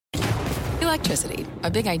Electricity,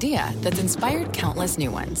 a big idea that's inspired countless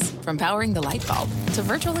new ones. From powering the light bulb to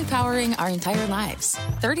virtually powering our entire lives.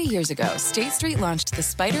 30 years ago, State Street launched the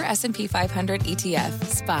Spider S&P 500 ETF,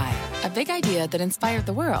 SPY. A big idea that inspired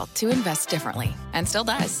the world to invest differently. And still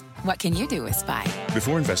does. What can you do with SPY?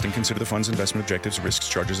 Before investing, consider the fund's investment objectives, risks,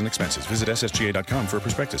 charges, and expenses. Visit ssga.com for a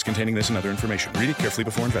prospectus containing this and other information. Read it carefully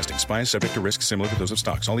before investing. SPY is subject to risks similar to those of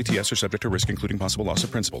stocks. All ETFs are subject to risk, including possible loss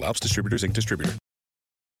of principal. Alps Distributors, Inc. Distributor.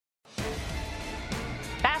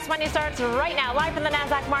 Fast Money starts right now, live from the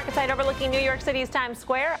NASDAQ market site overlooking New York City's Times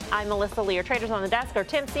Square. I'm Melissa Lee. Your traders on the desk are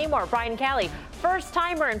Tim Seymour, Brian Kelly,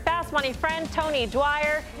 first-timer and Fast Money friend Tony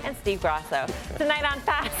Dwyer, and Steve Grasso. Tonight on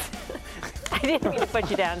Fast... I didn't mean to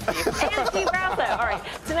put you down, Steve. And Steve Grasso. All right.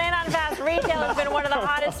 Tonight on Fast, retail has been one of the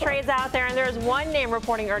hottest trades out there, and there's one name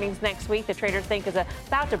reporting earnings next week the traders think is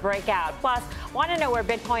about to break out. Plus, want to know where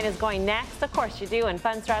Bitcoin is going next? Of course you do. And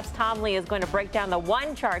Fundstraps' Tom Lee is going to break down the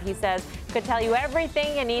one chart he says could tell you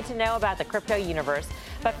everything you need to know about the crypto universe.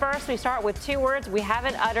 But first, we start with two words we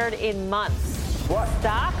haven't uttered in months. What?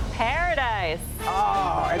 Stock paradise.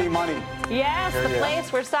 Oh, any money. Yes, the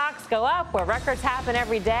place where stocks go up, where records happen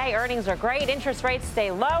every day, earnings are great, interest rates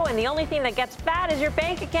stay low, and the only thing that gets fat is your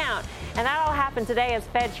bank account. And that all happened today as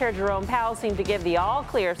Fed Chair Jerome Powell seemed to give the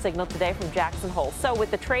all-clear signal today from Jackson Hole. So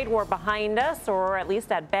with the trade war behind us, or at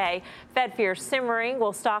least at bay, Fed fears simmering,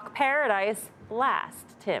 will stock paradise last?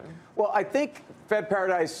 Tim? Well, I think Fed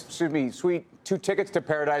paradise, sweet two tickets to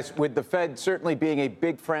paradise, with the Fed certainly being a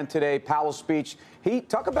big friend today. Powell's speech, he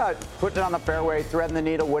talk about putting it on the fairway, threading the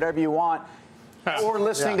needle, whatever you want, or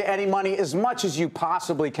listening to any money as much as you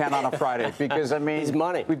possibly can on a Friday. Because, I mean,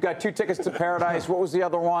 money. We've got two tickets to paradise. What was the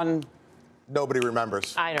other one? Nobody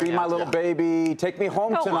remembers. I don't know. Be my little baby. Take me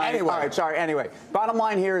home tonight. Anyway. All right, sorry. Anyway, bottom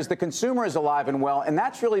line here is the consumer is alive and well, and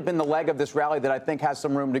that's really been the leg of this rally that I think has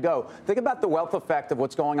some room to go. Think about the wealth effect of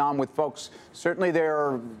what's going on with folks. Certainly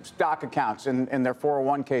their stock accounts and their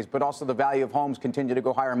 401ks, but also the value of homes continue to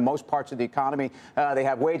go higher in most parts of the economy. They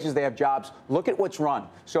have wages, they have jobs. Look at what's run.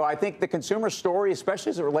 So I think the consumer story, especially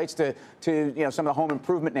as it relates to some of the home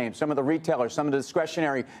improvement names, some of the retailers, some of the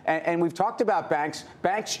discretionary, and we've talked about banks.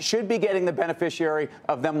 Banks should be getting the beneficiary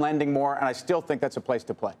of them lending more, and I still think that's a place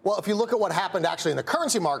to play. Well, if you look at what happened actually in the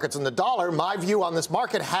currency markets and the dollar, my view on this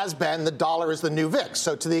market has been the dollar is the new VIX.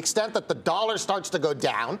 So to the extent that the dollar starts to go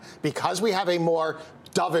down because we have a more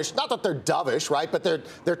dovish, not that they're dovish, right, but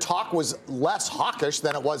their talk was less hawkish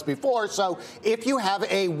than it was before. So if you have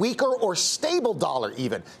a weaker or stable dollar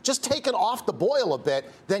even, just take it off the boil a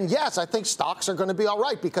bit, then yes, I think stocks are going to be all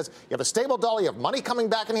right because you have a stable dollar, you have money coming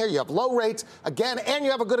back in here, you have low rates, again, and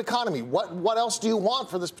you have a good economy. What else do you want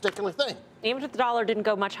for this particular thing? Even if the dollar didn't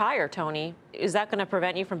go much higher, Tony, is that going to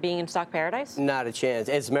prevent you from being in stock paradise? Not a chance.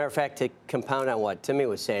 As a matter of fact, to compound on what Timmy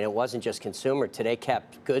was saying, it wasn't just consumer. Today,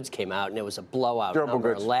 capped goods came out, and it was a blowout Durable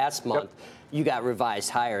number. goods. Last month, you got revised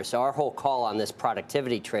higher. So our whole call on this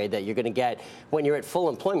productivity trade that you're going to get when you're at full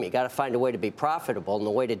employment, you got to find a way to be profitable, and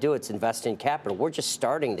the way to do it's invest in capital. We're just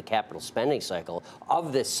starting the capital spending cycle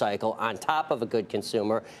of this cycle on top of a good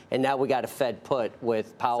consumer, and now we got a Fed put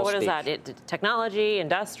with Powell's So what is speech. that? Technology,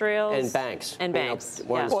 industrials? And banks. And banks. You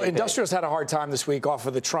know, yeah. Well, industrials had a hard time this week off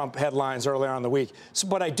of the Trump headlines earlier on in the week. So,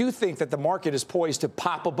 but I do think that the market is poised to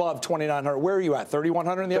pop above 2,900. Where are you at?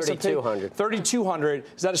 3,100 in the S&P? 3,200. 3,200.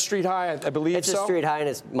 Is that a street high? I believe it's so. It's a street high, and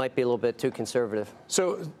it might be a little bit too conservative.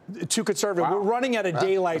 So, too conservative. Wow. We're running at a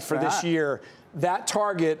daylight for this that. year. That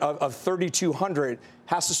target of 3,200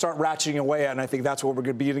 has to start ratcheting away, and I think that's what we're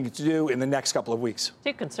going to be beginning to do in the next couple of weeks.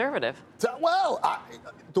 Too conservative. Well,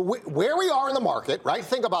 where we are in the market, right?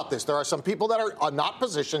 Think about this. There are some people that are not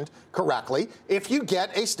positioned correctly. If you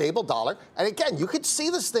get a stable dollar, and again, you could see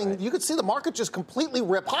this thing, you could see the market just completely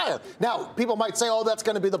rip higher. Now, people might say, oh, that's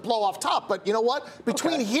going to be the blow off top. But you know what?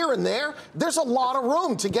 Between here and there, there's a lot of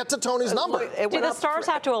room to get to Tony's number. Do the stars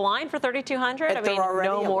have to align for 3,200? I mean,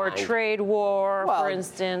 no more trade war, for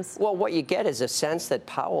instance. Well, what you get is a sense that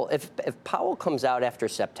Powell, if Powell comes out after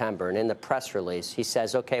September and in the press release, he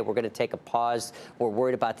says, okay, we're going to take a pause. We're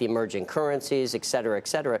worried about the emerging currencies, et cetera, et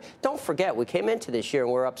cetera. Don't forget, we came into this year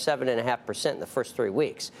and we're up 7.5% in the first 3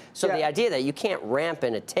 weeks. So the idea that you can't ramp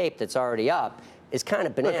in a tape that's already up is kind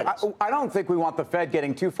of bananas. Look, I don't think we want the Fed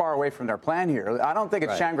getting too far away from their plan here. I don't think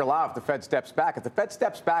it's Shangri-La if the Fed steps back. If the Fed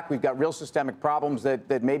steps back, we've got real systemic problems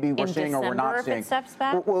that maybe we're seeing or we're not seeing. If it steps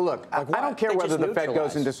back? Well, look, I don't care whether the Fed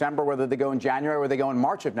goes in December, whether they go in January, or they go in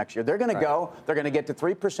March of next year. They're going to go, they're going to get to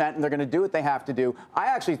 3%, and they're going to do what they have to do. I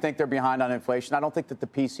actually think they're behind on inflation. I don't think that the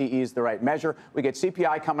PCE is the right measure. We get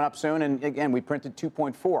CPI coming up soon, and again, we printed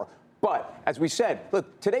 2.4. But as we said,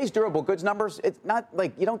 look, today's durable goods numbers, it's not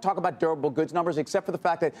like you don't talk about durable goods numbers except for the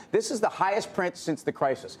fact that this is the highest print since the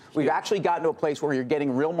crisis. We've actually gotten to a place where you're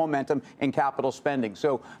getting real momentum in capital spending.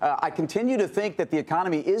 So I continue to think that the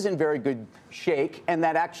economy is in very good shape and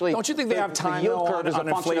that actually. Don't you think they have time on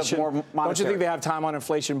inflation? Don't you think they have time on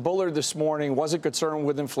inflation? Bullard this morning wasn't concerned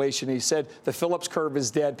with inflation. He said the Phillips curve is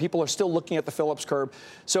dead. People are still looking at the Phillips curve.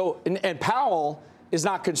 So, and Powell is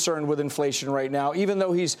not concerned with inflation right now, even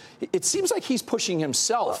though it seems like he's pushing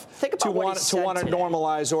himself to want to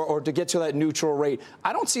normalize or to get to that neutral rate.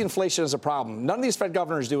 I don't see inflation as a problem. None of these Fed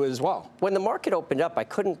governors do it as well. When the market opened up, I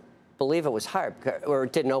couldn't believe it was higher, or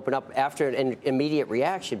it didn't open up after an immediate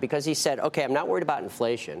reaction, because he said, okay, I'm not worried about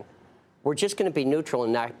inflation. We're just going to be neutral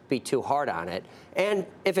and not be too hard on it. And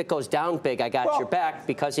if it goes down big, I got your back,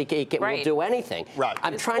 because he will do anything. Right.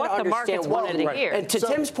 I'm trying to understand what and to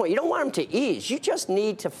Tim's point, you don't want him to ease. You just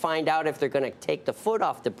need to find out if they're going to take the foot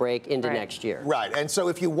off the brake into next year. Right. And so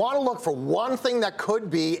if you want to look for one thing that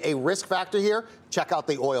could be a risk factor here, check out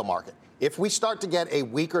the oil market. If we start to get a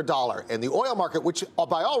weaker dollar and the oil market, which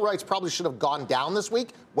by all rights probably should have gone down this week,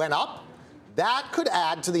 went up, that could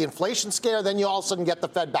add to the inflation scare. Then you all of a sudden get the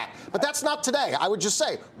Fed back. But that's not today. I would just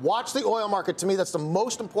say, watch the oil market. To me, that's the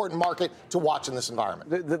most important market to watch in this environment.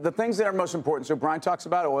 The things that are most important. So Brian talks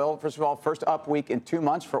about oil. First of all, first up week in 2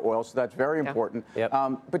 months for oil. So that's very important. Yep.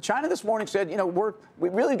 But China this morning said, we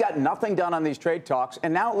really got nothing done on these trade talks.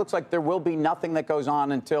 And now it looks like there will be nothing that goes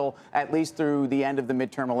on until at least through the end of the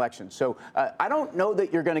midterm election. So I don't know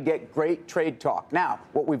that you're going to get great trade talk. Now,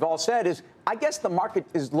 what we've all said is, I guess the market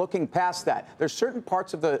is looking past that. There's certain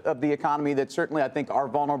parts of the economy that certainly I think are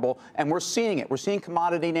vulnerable, and we're seeing it. We're seeing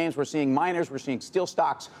commodity names, we're seeing miners, we're seeing steel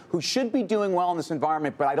stocks who should be doing well in this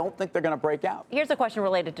environment, but I don't think they're going to break out. Here's a question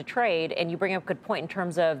related to trade, and you bring up a good point in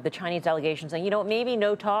terms of the Chinese delegation saying, maybe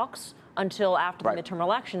no talks until after the midterm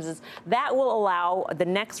elections. Is that will allow the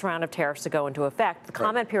next round of tariffs to go into effect. The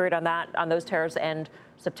comment period on those tariffs end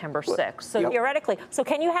September 6th. So theoretically,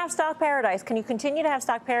 can you have stock paradise? Can you continue to have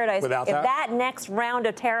stock paradise if that next round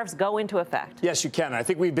of tariffs go into effect? Yes, you can. I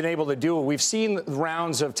think we've been able to do it. We've seen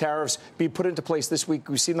rounds of tariffs be put into place this week.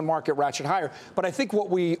 We've seen the market ratchet higher. But I think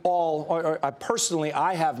what we all, or personally,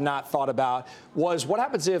 I have not thought about was what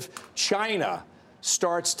happens if China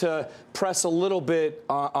starts to press a little bit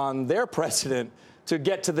on their president to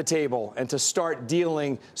get to the table and to start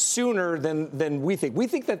dealing sooner than we think. We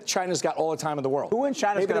think that China's got all the time in the world. Who in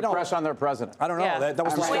China is going to press on their president? I don't know. Yeah. That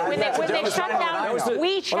was the when they shut down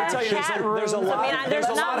WeChat chat rooms.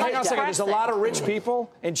 There's a lot of rich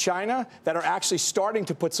people in China that are actually starting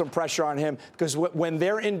to put some pressure on him, because when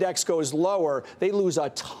their index goes lower, they lose a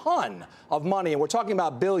ton of money, and we're talking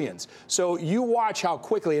about billions. So you watch how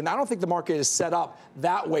quickly, and I don't think the market is set up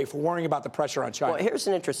that way for worrying about the pressure on China. Well, here's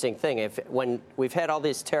an interesting thing. When we've had all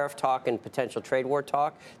this tariff talk and potential trade war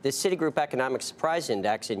talk, the Citigroup Economic Surprise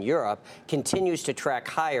Index in Europe continues to track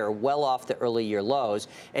higher, well off the early year lows.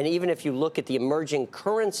 And even if you look at the emerging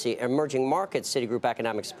markets Citigroup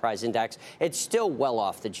Economic Surprise Index, it's still well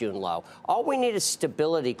off the June low. All we need is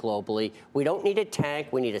stability globally. We don't need a tank.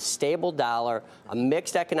 We need a stable dollar, a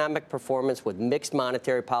mixed economic performance with mixed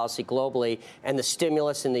monetary policy globally, and the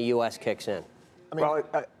stimulus in the U.S. kicks in. Go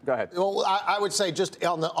ahead. Well, I would say just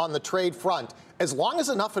on the trade front, as long as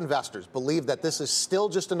enough investors believe that this is still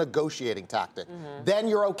just a negotiating tactic, then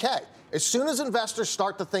you're okay. As soon as investors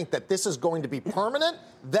start to think that this is going to be permanent,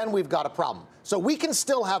 then we've got a problem. So we can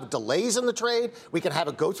still have delays in the trade. We can have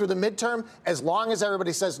it go through the midterm. As long as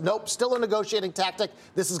everybody says, nope, still a negotiating tactic,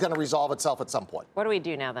 this is going to resolve itself at some point. What do we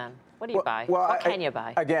do now then? What do you buy? What can you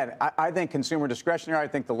buy? Again, I think consumer discretionary, I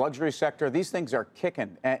think the luxury sector, these things are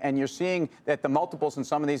kicking. And you're seeing that the multiples in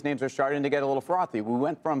some of these names are starting to get a little frothy. We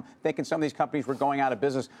went from thinking some of these companies were going out of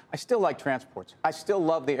business. I still like transports. I still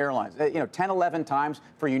love the airlines. 10, 11 times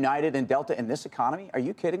for United and Delta in this economy. Are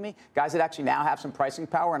you kidding me? Guys that actually now have some pricing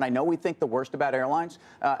power. And I know we think the worst about airlines.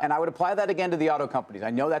 And I would apply that again to the auto companies. I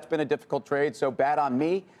know that's been a difficult trade, so bad on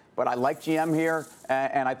me. But I like GM here.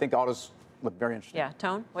 And I think autos look very interesting. Yeah,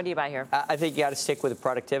 Tone, what do you buy here? I think you got to stick with the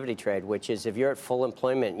productivity trade, which is if you're at full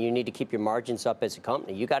employment, you need to keep your margins up as a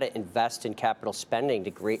company. You got to invest in capital spending to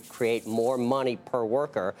create more money per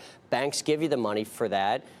worker. Banks give you the money for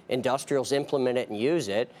that. Industrials implement it and use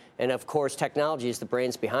it. And, of course, technology is the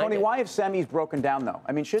brains behind it. Tony, why have semis broken down, though?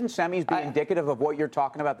 I mean, shouldn't semis be indicative of what you're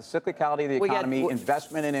talking about, the cyclicality of the economy,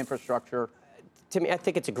 investment in infrastructure? To me, I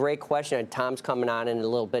think it's a great question, and Tom's coming on in a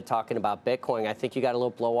little bit talking about Bitcoin. I think you got a little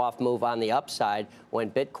blow-off move on the upside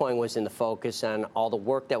when Bitcoin was in the focus and all the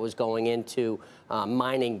work that was going into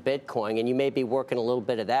mining Bitcoin, and you may be working a little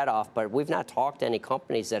bit of that off, but we've not talked to any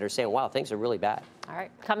companies that are saying, wow, things are really bad. All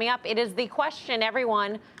right, coming up, it is the question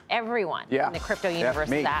everyone in the crypto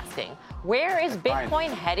universe is asking. Where is Bitcoin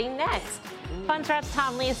heading next? FundStrat's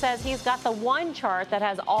Tom Lee says he's got the one chart that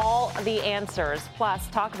has all the answers. Plus,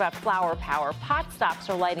 talk about flower power. Pot stocks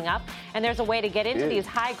are lighting up, and there's a way to get into these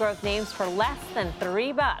high-growth names for less than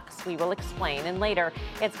 $3. We will explain. And later,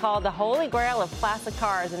 it's called the Holy Grail of classic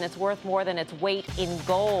cars, and it's worth more than its weight in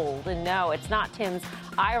gold. And no, it's not Tim's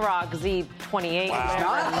IROC Z28.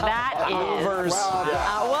 That is.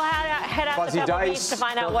 We'll head out to Pebble Beach to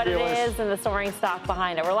find out what it is and the soaring stock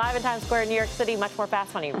behind it. We're live in Times Square, New York City. Much more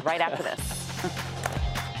Fast Money right after this.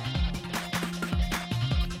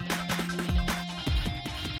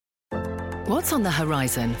 What's on the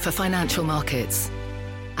horizon for financial markets?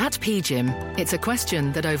 At PGIM, it's a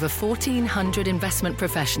question that over 1,400 investment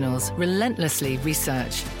professionals relentlessly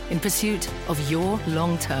research in pursuit of your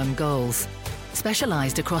long-term goals.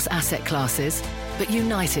 Specialized across asset classes, but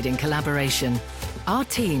united in collaboration, our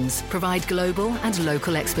teams provide global and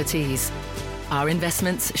local expertise. Our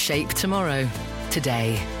investments shape tomorrow,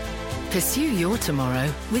 today. Pursue your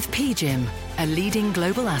tomorrow with PGIM, a leading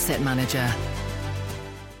global asset manager.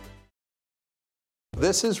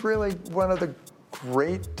 This is really one of the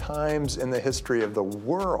great times in the history of the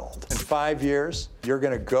world. In 5 years, you're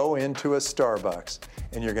going to go into a Starbucks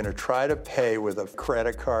and you're going to try to pay with a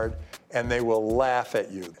credit card, and they will laugh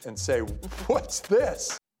at you and say, "What's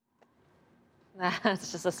this?"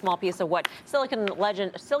 That's just a small piece of what Silicon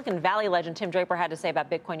Valley legend Tim Draper had to say about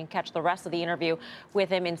Bitcoin. You can catch the rest of the interview with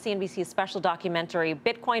him in CNBC's special documentary,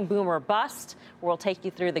 Bitcoin Boom or Bust, where we'll take you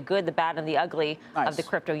through the good, the bad, and the ugly of the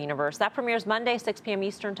crypto universe. That premieres Monday, 6 p.m.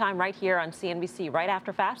 Eastern time, right here on CNBC, right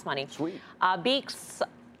after Fast Money. Sweet. Beeks,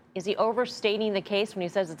 is he overstating the case when he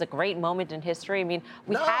says it's a great moment in history? I mean,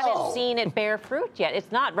 we haven't seen it bear fruit yet.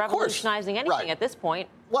 It's not revolutionizing anything at this point.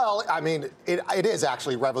 Well, I mean, it is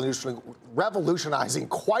actually revolutionizing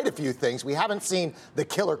quite a few things. We haven't seen the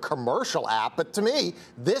killer commercial app, but to me,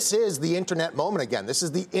 this is the internet moment again. This is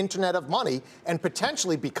the internet of money, and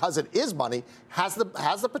potentially, because it is money, has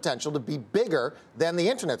the potential to be bigger than the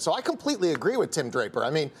internet. So I completely agree with Tim Draper. I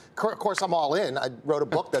mean, of course, I'm all in. I wrote a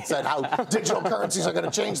book that said how digital currencies are going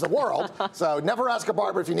to change the world. So never ask a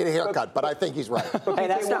barber if you need a haircut, but I think he's right. Hey,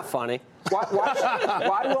 that's not funny.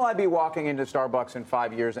 Why will I be walking into Starbucks in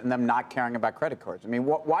 5 years and them not caring about credit cards? I mean,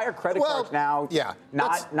 why are credit cards now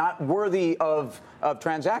not worthy of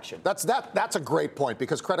transaction? That's a great point,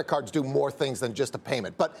 because credit cards do more things than just a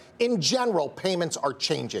payment. But in general, payments are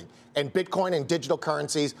changing, and Bitcoin and digital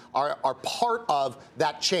currencies are part of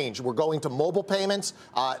that change. We're going to mobile payments.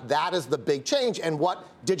 That is the big change. And what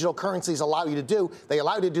digital currencies allow you to do, they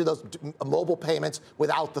allow you to do those mobile payments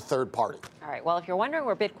without the third party. All right. Well, if you're wondering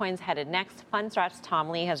where Bitcoin's headed next, FundStrat's Tom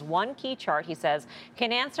Lee has one key chart, he says,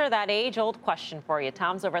 can answer that age-old question for you.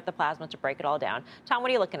 Tom's over at the Plasma to break it all down. Tom, what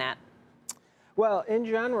are you looking at? Well, in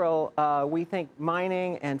general, we think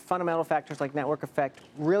mining and fundamental factors like network effect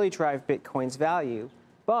really drive Bitcoin's value,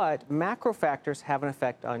 but macro factors have an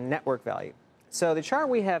effect on network value. So the chart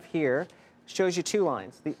we have here shows you two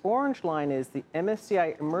lines. The orange line is the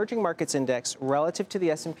MSCI Emerging Markets Index relative to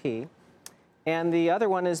the S&P, and the other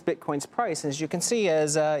one is Bitcoin's price. As you can see,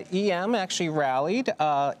 as EM actually rallied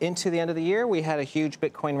into the end of the year, we had a huge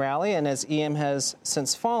Bitcoin rally, and as EM has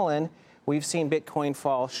since fallen, we've seen Bitcoin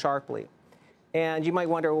fall sharply. And you might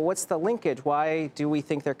wonder, well, what's the linkage? Why do we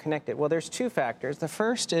think they're connected? Well, there's two factors. The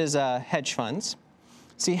first is hedge funds.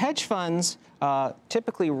 See, hedge funds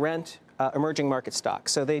typically rent emerging market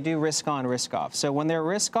stocks, so they do risk on, risk off. So when they're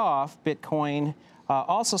risk off, Bitcoin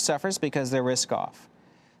also suffers because they're risk off.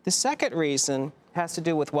 The second reason has to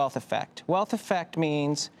do with wealth effect. Wealth effect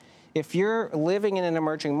means if you're living in an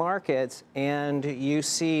emerging market and you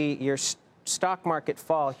see your stock market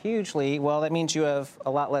fall hugely, well, that means you have a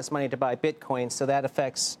lot less money to buy Bitcoin, so that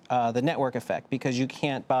affects the network effect because you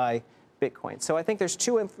can't buy Bitcoin. So I think there's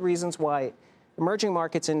two reasons why emerging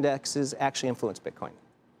markets indexes actually influence Bitcoin.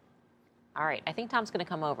 All right. I think Tom's going to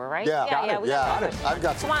come over, right? Yeah. We got it. I've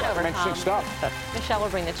got some Come on over, interesting Tom. stuff. Michelle will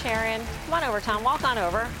bring the chair in. Come on over, Tom. Walk on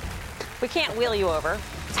over. We can't wheel you over.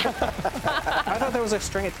 I thought there was a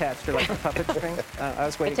string attached to like a puppet string. I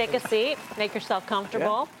was waiting. Take a seat. Make yourself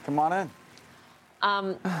comfortable. Yeah. Come on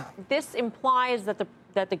in. This implies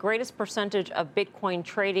that the greatest percentage of Bitcoin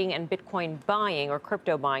trading and Bitcoin buying or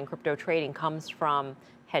crypto buying, crypto trading comes from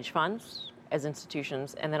hedge funds as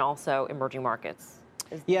institutions and then also emerging markets.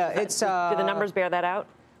 Yeah, do the numbers bear that out?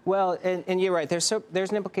 Well, and you're right. There's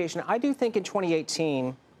an implication. I do think in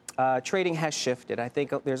 2018, trading has shifted. I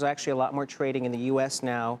think there's actually a lot more trading in the U.S.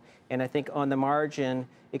 now, and I think on the margin,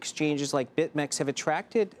 exchanges like BitMEX have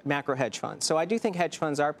attracted macro hedge funds. So I do think hedge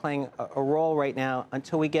funds are playing a role right now.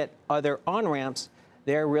 Until we get other on-ramps,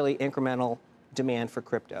 they're really incremental demand for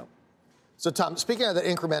crypto. So, Tom, speaking of the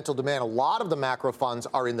incremental demand, a lot of the macro funds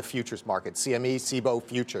are in the futures market, CME, SIBO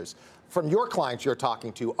futures. From your clients you're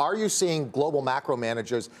talking to, are you seeing global macro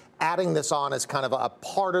managers adding this on as kind of a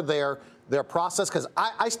part of their process? Because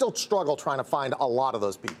I still struggle trying to find a lot of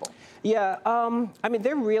those people. Yeah, I mean,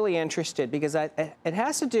 they're really interested because it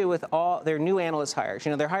has to do with all their new analyst hires. You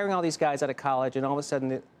know, they're hiring all these guys out of college, and all of a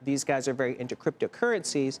sudden these guys are very into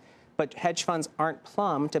cryptocurrencies, but hedge funds aren't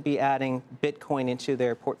plumb to be adding Bitcoin into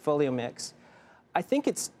their portfolio mix. I think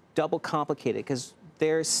it's double complicated because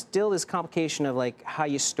there's still this complication of like how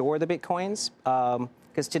you store the Bitcoins.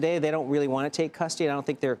 Because today they don't really want to take custody. I don't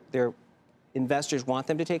think their investors want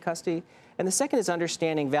them to take custody. And the second is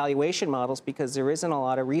understanding valuation models because there isn't a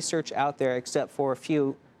lot of research out there except for a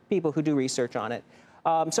few people who do research on it.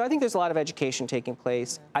 So I think there's a lot of education taking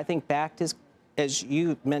place. I think backed is, as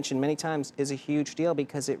you mentioned many times, is a huge deal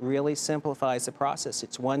because it really simplifies the process.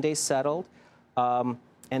 It's one day settled.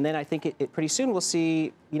 And then I think it pretty soon we'll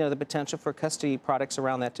see, the potential for custody products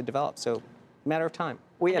around that to develop. So, matter of time.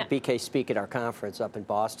 We had BK speak at our conference up in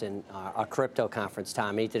Boston, our crypto conference,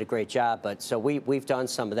 Tom. He did a great job. But so we've done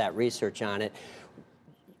some of that research on it.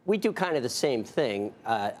 We do kind of the same thing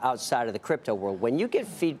outside of the crypto world. When you get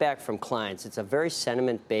feedback from clients, it's a very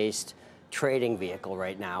sentiment-based trading vehicle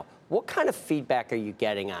right now. What kind of feedback are you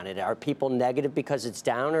getting on it? Are people negative because it's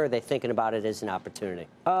down, or are they thinking about it as an opportunity?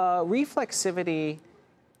 Reflexivity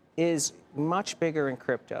is much bigger in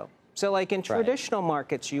crypto. So like in traditional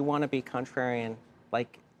markets, you want to be contrarian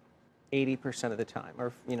like 80% of the time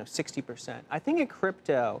or 60%. I think in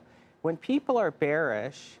crypto, when people are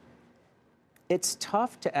bearish, it's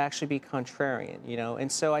tough to actually be contrarian, And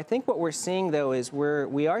so I think what we're seeing, though, is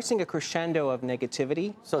we are seeing a crescendo of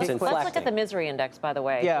negativity. So it's inflecting. Let's look at the misery index, by the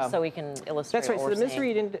way, just so we can illustrate. That's right. So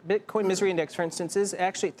the Bitcoin misery index, for instance, is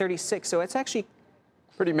actually at 36. So it's actually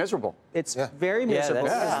pretty miserable. It's very miserable.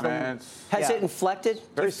 Has it inflected?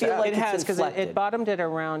 Do you feel like it has, because it bottomed at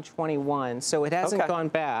around 21, so it hasn't gone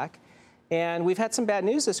back. And we've had some bad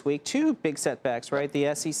news this week, 2 big setbacks, right?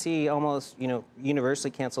 The SEC almost,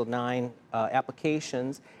 universally canceled 9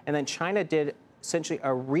 applications, and then China did essentially a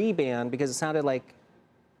reban because it sounded like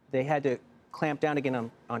they had to clamp down again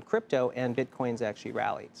on crypto, and Bitcoin's actually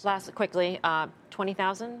rallied. Last, quickly,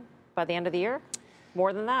 20,000 by the end of the year?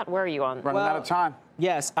 More than that? Where are you on? Running out of time.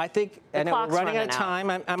 Yes, I think we're running out of time.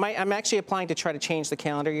 I'm actually applying to try to change the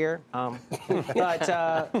calendar year. But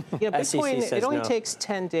Bitcoin, it only takes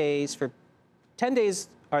 10 days. 10 days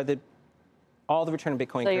are all the return of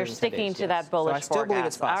Bitcoin. So you're sticking to that bullish forecast. I still believe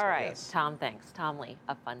it's possible. All right, yes. Tom, thanks. Tom Lee,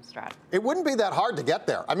 a fun strat. It wouldn't be that hard to get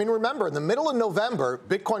there. I mean, remember, in the middle of November,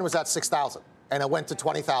 Bitcoin was at 6,000. And it went to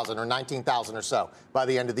 20,000 or 19,000 or so by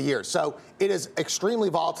the end of the year. So it is extremely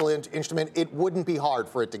volatile instrument. It wouldn't be hard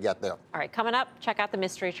for it to get there. All right, coming up, check out the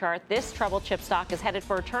mystery chart. This troubled chip stock is headed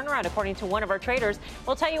for a turnaround, according to one of our traders.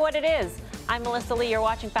 We'll tell you what it is. I'm Melissa Lee. You're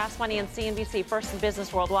watching Fast Money on CNBC, first in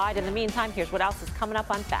business worldwide. In the meantime, here's what else is coming up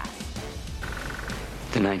on Fast.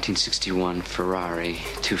 The 1961 Ferrari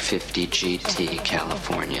 250 GT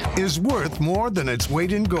California is worth more than its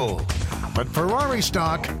weight in gold. But Ferrari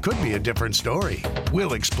stock could be a different story.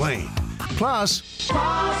 We'll explain. Plus,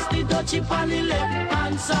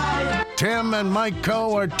 Tim and Mike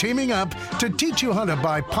Coe are teaming up to teach you how to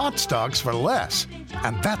buy pot stocks for less.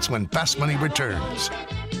 And that's when Fast Money returns.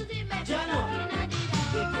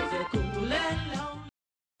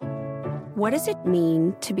 What does it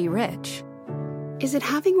mean to be rich? Is it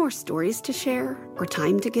having more stories to share or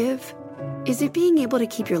time to give? Is it being able to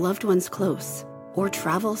keep your loved ones close or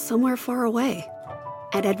travel somewhere far away?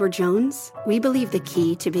 At Edward Jones, we believe the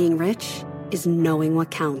key to being rich is knowing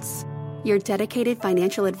what counts. Your dedicated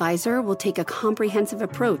financial advisor will take a comprehensive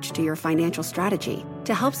approach to your financial strategy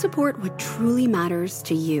to help support what truly matters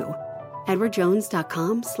to you.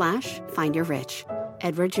 EdwardJones.com/findyourrich.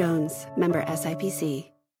 Edward Jones, member SIPC.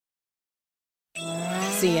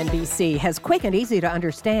 CNBC has quick and easy to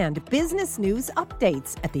understand business news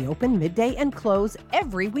updates at the open, midday, and close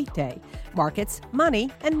every weekday. Markets,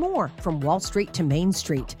 money, and more from Wall Street to Main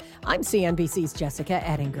Street. I'm CNBC's Jessica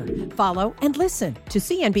Ettinger. Follow and listen to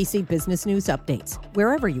CNBC Business News Updates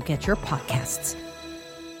wherever you get your podcasts.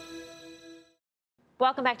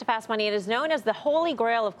 Welcome back to Fast Money. It is known as the holy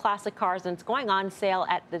grail of classic cars, and it's going on sale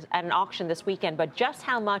at an auction this weekend. But just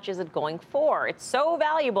how much is it going for? It's so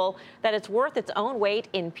valuable that it's worth its own weight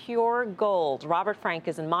in pure gold. Robert Frank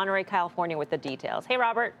is in Monterey, California with the details. Hey,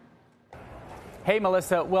 Robert. Hey,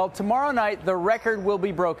 Melissa. Well, tomorrow night, the record will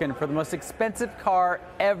be broken for the most expensive car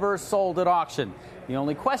ever sold at auction. The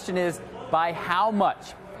only question is, by how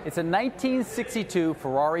much? It's a 1962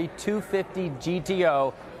 Ferrari 250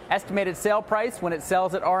 GTO. Estimated sale price when it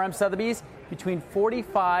sells at RM Sotheby's between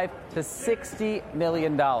 $45 to $60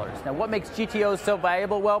 million. Now, what makes GTOs so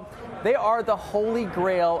valuable? Well, they are the holy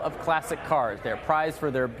grail of classic cars. They're prized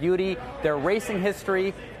for their beauty, their racing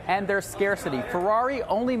history, and their scarcity. Ferrari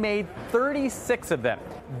only made 36 of them.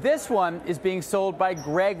 This one is being sold by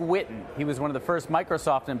Greg Whitten. He was one of the first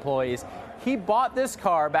Microsoft employees. He bought this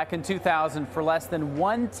car back in 2000 for less than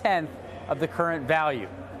 1/10 of the current value.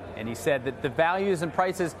 And he said that the values and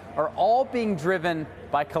prices are all being driven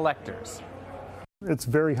by collectors. It's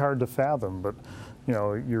very hard to fathom, but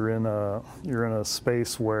you're in a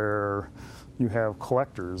space where you have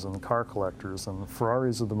collectors and car collectors, and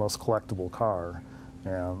Ferraris are the most collectible car.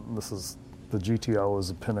 And the GTO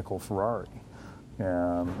is a pinnacle Ferrari,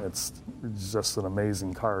 and it's just an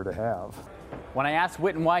amazing car to have. When I asked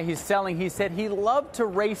Whitten why he's selling, he said he loved to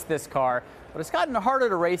race this car, but it's gotten harder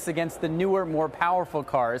to race against the newer, more powerful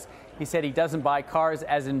cars. He said he doesn't buy cars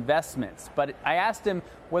as investments. But I asked him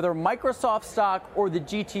whether Microsoft stock or the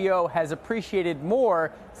GTO has appreciated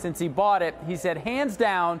more since he bought it. He said, hands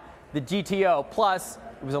down, the GTO. Plus,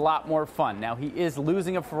 it was a lot more fun. Now, he is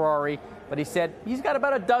losing a Ferrari, but he said he's got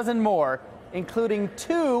about a dozen more, including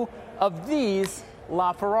 2 of these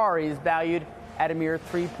LaFerraris valued at a mere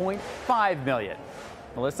 $3.5 million.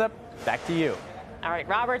 Melissa, back to you. All right,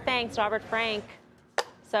 Robert, thanks. Robert Frank.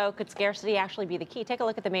 So could scarcity actually be the key? Take a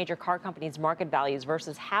look at the major car companies' market values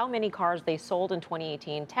versus how many cars they sold in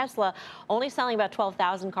 2018. Tesla only selling about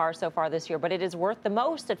 12,000 cars so far this year, but it is worth the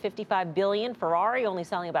most at $55 billion. Ferrari only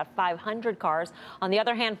selling about 500 cars. On the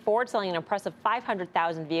other hand, Ford selling an impressive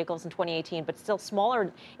 500,000 vehicles in 2018, but still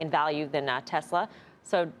smaller in value than Tesla.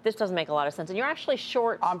 So this doesn't make a lot of sense. And you're actually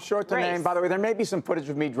short. I'm short the name. By the way, there may be some footage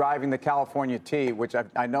of me driving the California T, which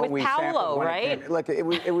I know with we Paolo, sampled when right? it came. Look,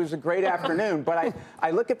 it was a great afternoon. But I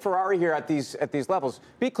look at Ferrari here at these levels.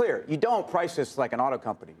 Be clear, you don't price this like an auto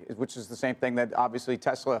company, which is the same thing that obviously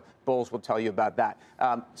Tesla bulls will tell you about that.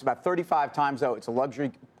 It's about 35 times, though. It's a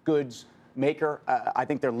luxury goods maker. I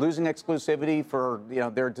think they're losing exclusivity for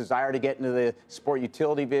their desire to get into the sport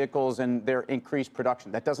utility vehicles and their increased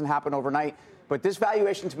production. That doesn't happen overnight. But this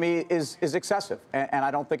valuation to me is excessive, and I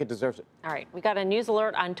don't think it deserves it. All right, we got a news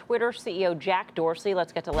alert on Twitter CEO Jack Dorsey.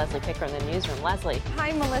 Let's get to Leslie Picker in the newsroom. Leslie.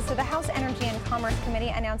 Hi, Melissa. The House Energy and Commerce Committee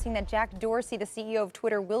announcing that Jack Dorsey, the CEO of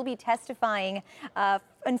Twitter, will be testifying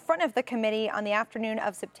in front of the committee on the afternoon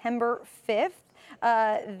of September 5th.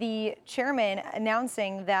 The chairman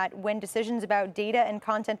announcing that when decisions about data and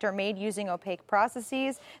content are made using opaque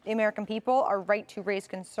processes, the American people are right to raise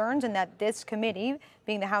concerns, and that this committee,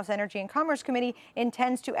 being the House Energy and Commerce Committee,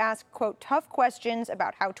 intends to ask, quote, tough questions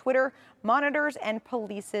about how Twitter monitors and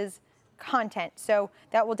polices content. So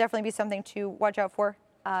that will definitely be something to watch out for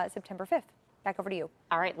September 5th. Back over to you.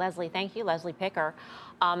 All right, Leslie. Thank you, Leslie Picker.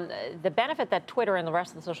 The benefit that Twitter and the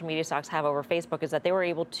rest of the social media stocks have over Facebook is that they were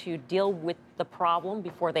able to deal with the problem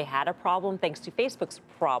before they had a problem, thanks to Facebook's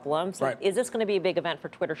problem. So is this going to be a big event for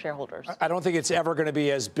Twitter shareholders? I don't think it's ever going to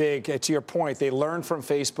be as big. To your point, they learned from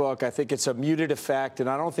Facebook. I think it's a muted effect, and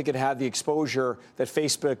I don't think it had the exposure that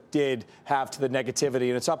Facebook did have to the negativity.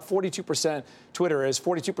 And it's up 42%. Twitter is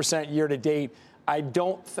 42% year to date. I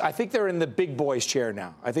think they're in the big boys chair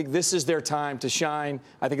now. I think this is their time to shine.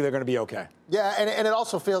 I think they're going to be okay. Yeah, and it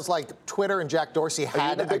also feels like Twitter and Jack Dorsey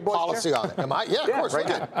had a policy on it. Am I? Yeah, of course. Right.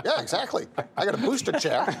 Yeah, exactly. I got a booster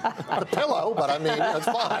chair, a pillow, but I mean, it's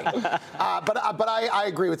fine. But I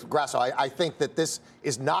agree with Grasso. I think that this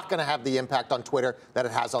is not going to have the impact on Twitter that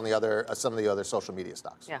it has on the other some of the other social media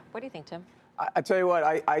stocks. Yeah. What do you think, Tim? I tell you what,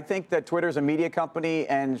 I think that Twitter is a media company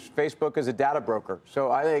and Facebook is a data broker.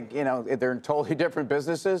 So I think, they're totally different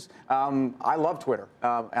businesses. I love Twitter,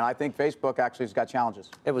 and I think Facebook actually has got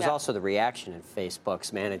challenges. It was also the reaction in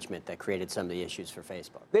Facebook's management that created some of the issues for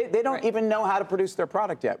Facebook. They don't even know how to produce their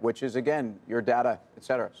product yet, which is, again, your data, et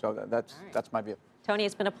cetera. So that's my view. Tony,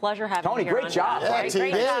 it's been a pleasure having you here. Tony, great job. Great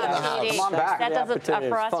job. Come on back. That does it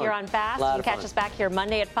for us here on Fast. You can catch us back here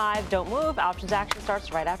Monday at 5. Don't move. Options action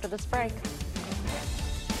starts right after this break.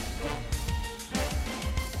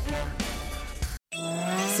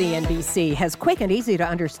 CNBC has quick and easy to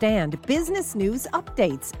understand business news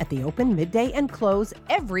updates at the open, midday, and close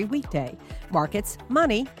every weekday. Markets,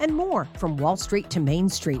 money, and more from Wall Street to Main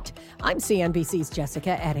Street. I'm CNBC's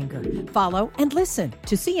Jessica Ettinger. Follow and listen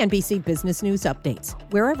to CNBC Business News Updates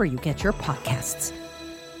wherever you get your podcasts.